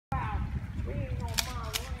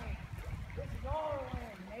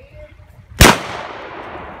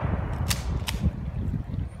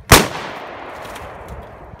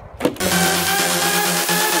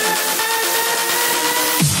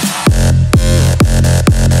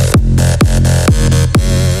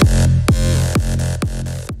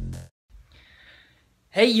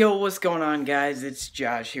Hey yo, what's going on, guys? It's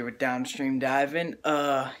Josh here with Downstream Diving.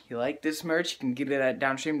 You like this merch? You can get it at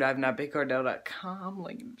downstreamdiving.bigcardell.com,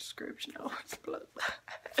 link in the description. Oh, it's blood.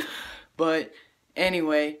 But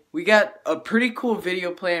anyway, we got a pretty cool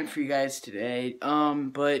video planned for you guys today.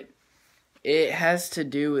 But it has to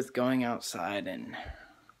do with going outside, and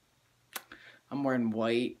I'm wearing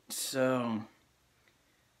white, so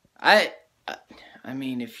I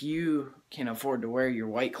mean, if you can afford to wear your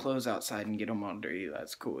white clothes outside and get them all dirty,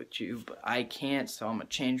 that's cool with you. But I can't, so I'm going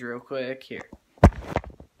to change real quick. Here.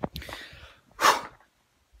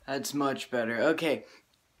 That's much better. Okay.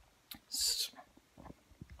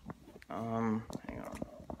 Hang on.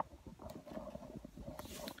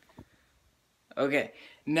 Okay.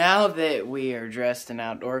 Now that we are dressed in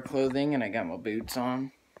outdoor clothing and I got my boots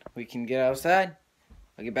on, we can get outside.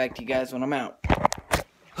 I'll get back to you guys when I'm out.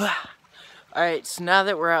 Alright, so now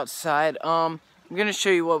that we're outside, I'm going to show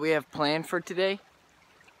you what we have planned for today.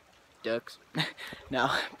 Ducks.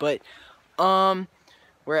 No, but,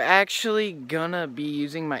 we're actually gonna be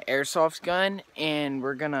using my airsoft gun, and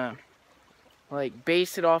we're gonna, like,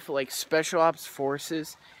 base it off of, like, Special Ops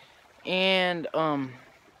Forces. And,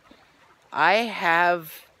 I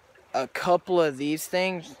have a couple of these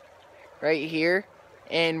things right here,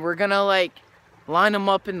 and we're gonna, like, line them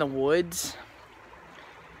up in the woods.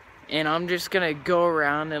 And I'm just gonna go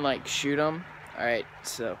around and like shoot them. Alright,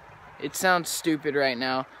 so it sounds stupid right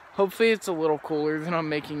now. Hopefully it's a little cooler than I'm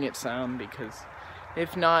making it sound, because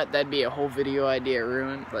if not, that'd be a whole video idea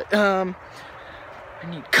ruined. But I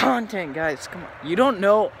need content, guys. Come on. You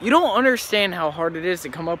don't understand how hard it is to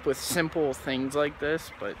come up with simple things like this,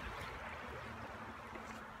 but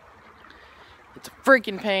it's a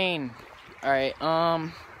freaking pain. Alright,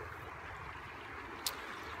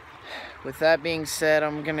 with that being said,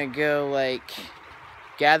 I'm gonna go, like,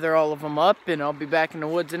 gather all of them up, and I'll be back in the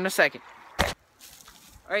woods in a second.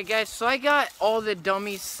 Alright, guys, so I got all the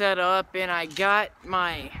dummies set up, and I got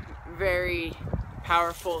my very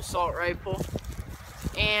powerful assault rifle.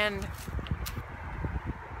 And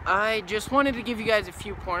I just wanted to give you guys a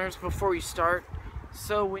few pointers before we start.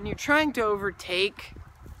 So when you're trying to overtake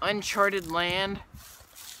uncharted land,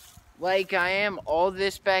 like I am, all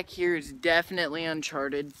this back here is definitely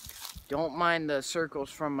uncharted. Don't mind the circles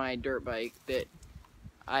from my dirt bike that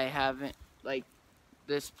I haven't, like,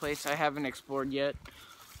 this place I haven't explored yet.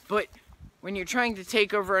 But when you're trying to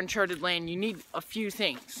take over uncharted land, you need a few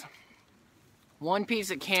things. One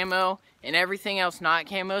piece of camo and everything else not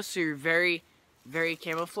camo, so you're very, very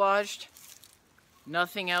camouflaged.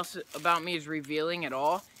 Nothing else about me is revealing at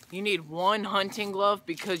all. You need one hunting glove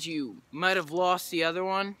because you might have lost the other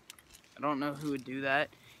one. I don't know who would do that.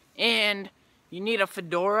 And you need a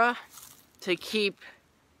fedora to keep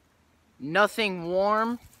nothing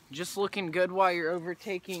warm, just looking good while you're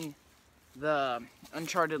overtaking the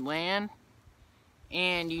uncharted land.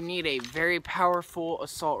 And you need a very powerful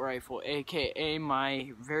assault rifle, aka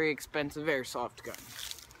my very expensive airsoft gun.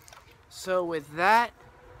 So with that,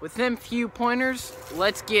 with them few pointers,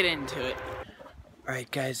 let's get into it. Alright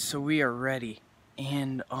guys, so we are ready.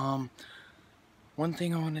 And one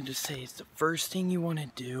thing I wanted to say is the first thing you want to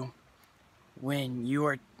do when you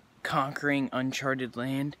are conquering uncharted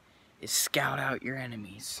land is scout out your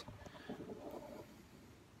enemies.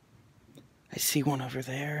 I see one over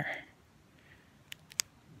there.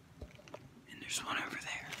 And there's one over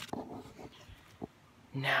there.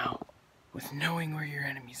 Now, with knowing where your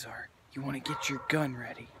enemies are, you want to get your gun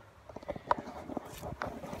ready.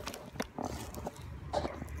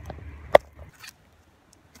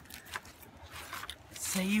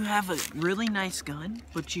 Say you have a really nice gun,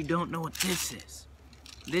 but you don't know what this is.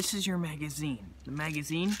 This is your magazine. The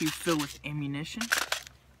magazine you fill with ammunition,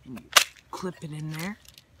 and you clip it in there,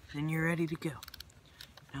 then you're ready to go.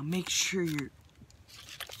 Now make sure your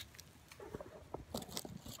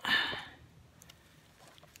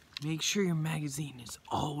magazine is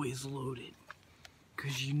always loaded,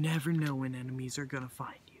 because you never know when enemies are gonna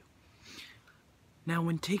find you. Now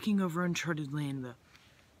when taking over uncharted land, the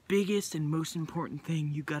biggest and most important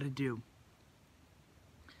thing you gotta do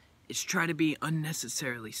is try to be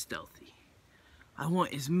unnecessarily stealthy. I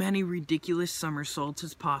want as many ridiculous somersaults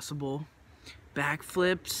as possible,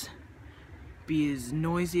 backflips, be as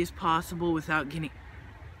noisy as possible without getting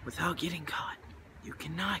caught. You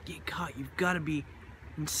cannot get caught. You've got to be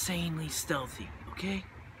insanely stealthy, okay?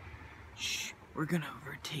 Shh, we're gonna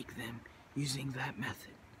overtake them using that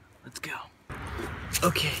method. Let's go.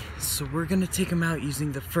 Okay, so we're gonna take them out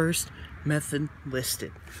using the first method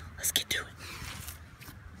listed. Let's get to it.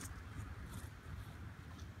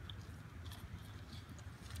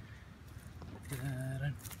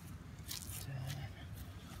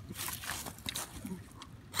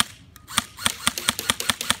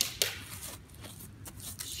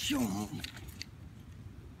 Woo!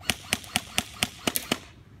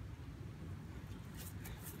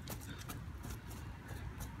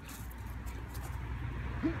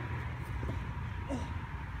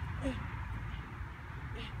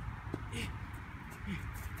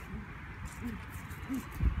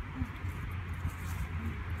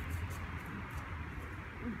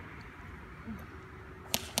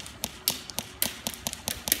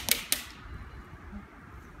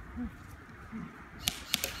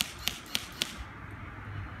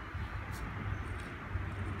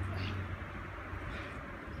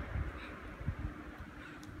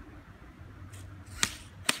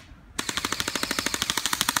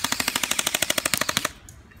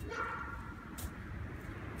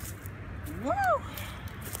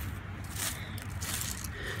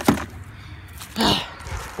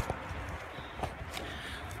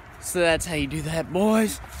 So that's how you do that,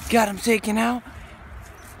 boys. Got him taken out.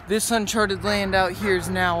 This uncharted land out here is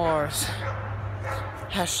now ours.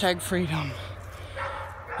 Hashtag freedom.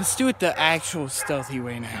 Let's do it the actual stealthy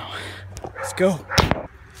way now. Let's go.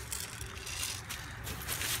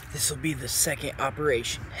 This will be the second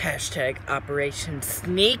operation. Hashtag Operation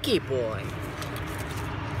Sneaky Boy.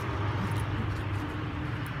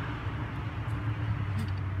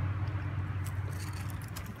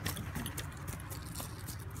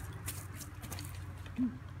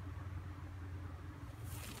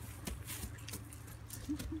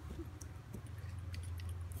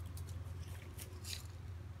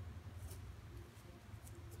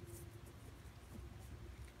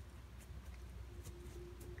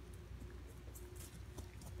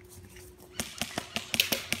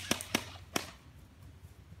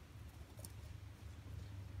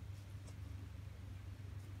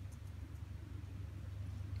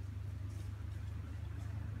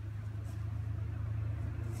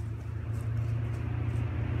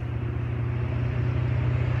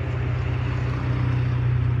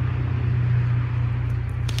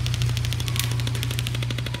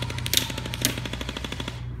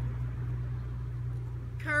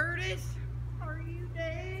 Are you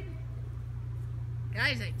dead?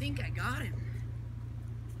 Guys, I think I got him.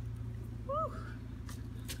 Whew.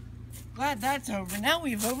 Glad that's over. Now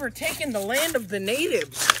we've overtaken the land of the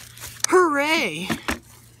natives. Hooray!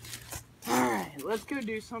 Alright, let's go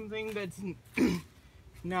do something that's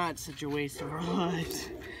not such a waste of our lives.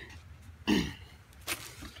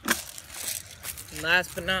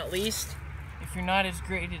 Last but not least, if you're not as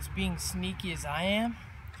great at being sneaky as I am,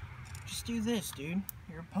 just do this, dude.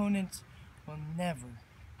 Your opponents will never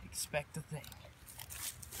expect a thing.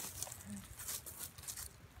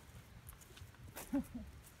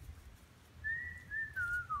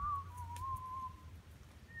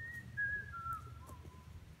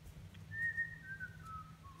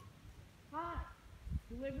 Hi,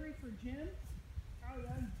 delivery for Jim? Oh,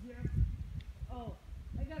 yeah, Jim. Oh,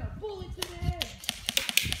 I got a bullet to the head.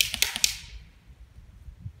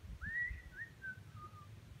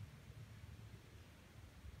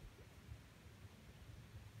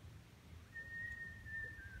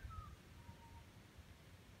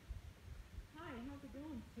 How's it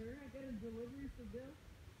going, sir? I got a delivery for Bill.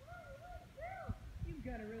 Oh, Bill! You've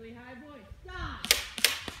got a really high voice. Stop!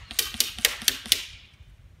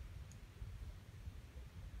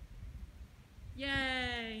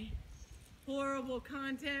 Yay! Horrible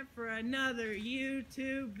content for another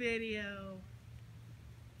YouTube video.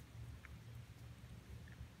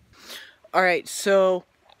 Alright, so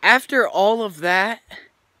after all of that,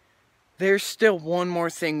 there's still one more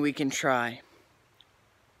thing we can try.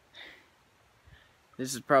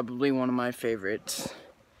 This is probably one of my favorites.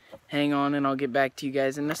 Hang on and I'll get back to you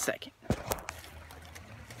guys in a second.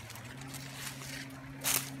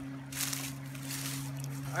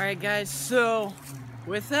 Alright guys, so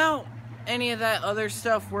without any of that other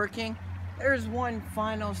stuff working, there's one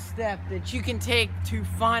final step that you can take to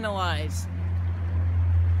finalize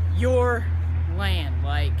your land,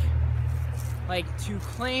 like to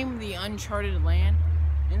claim the uncharted land,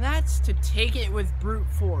 and that's to take it with brute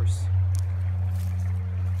force.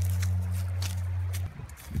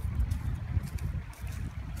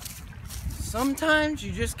 Sometimes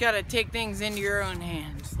you just gotta take things into your own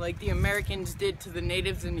hands, like the Americans did to the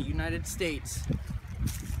natives in the United States.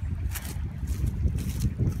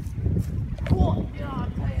 What did I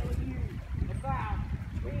tell you about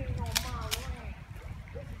being on my land?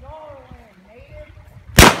 This is our land, native.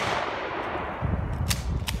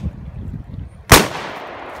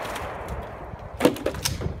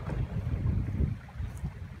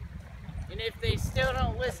 And if they still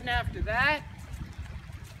don't listen after that,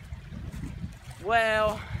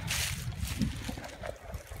 well,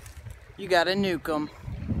 you gotta nuke them.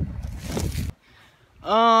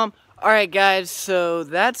 Alright guys, so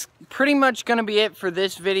that's pretty much gonna be it for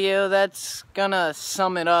this video. That's gonna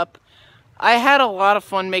sum it up. I had a lot of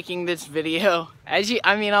fun making this video. I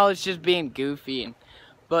was just being goofy,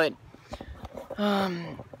 but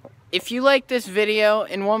if you like this video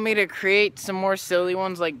and want me to create some more silly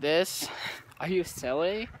ones like this, are you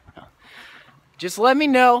silly? Just let me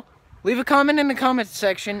know. Leave a comment in the comments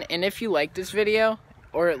section, and if you like this video,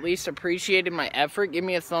 or at least appreciated my effort, give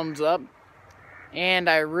me a thumbs up. And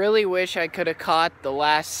I really wish I could have caught the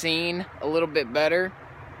last scene a little bit better.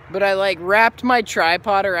 But I like wrapped my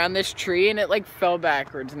tripod around this tree and it like fell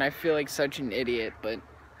backwards, and I feel like such an idiot, but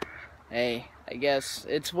hey, I guess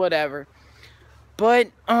it's whatever.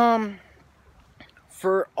 But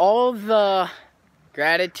for all the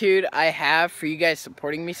gratitude I have for you guys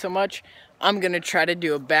supporting me so much, I'm gonna try to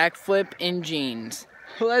do a backflip in jeans.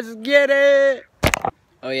 Let's get it!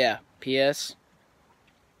 Oh yeah, P.S.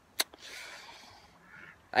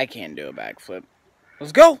 I can't do a backflip.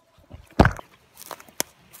 Let's go!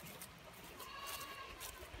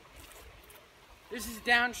 This is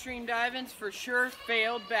downstream diving's for sure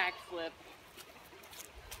failed backflip.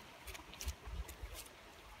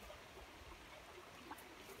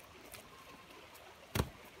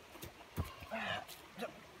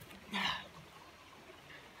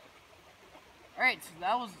 Alright, so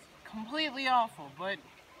that was completely awful, but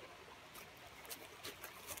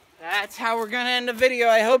that's how we're gonna end the video.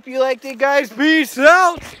 I hope you liked it, guys. Peace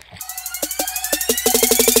out!